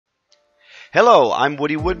Hello, I'm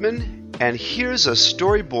Woody Woodman, and here's a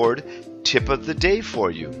storyboard tip of the day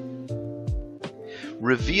for you.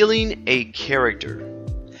 Revealing a character.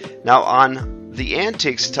 Now, on the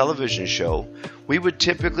Antics television show, we would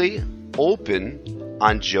typically open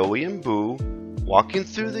on Joey and Boo walking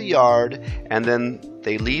through the yard, and then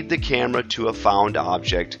they lead the camera to a found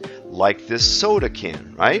object like this soda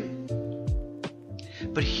can, right?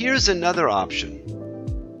 But here's another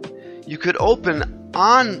option. You could open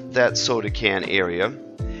on that soda can area,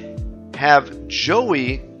 have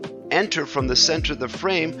Joey enter from the center of the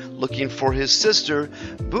frame looking for his sister,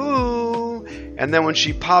 Boo, and then when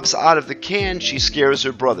she pops out of the can, she scares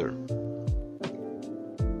her brother.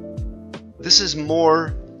 This is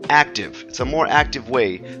more active. It's a more active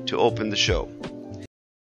way to open the show.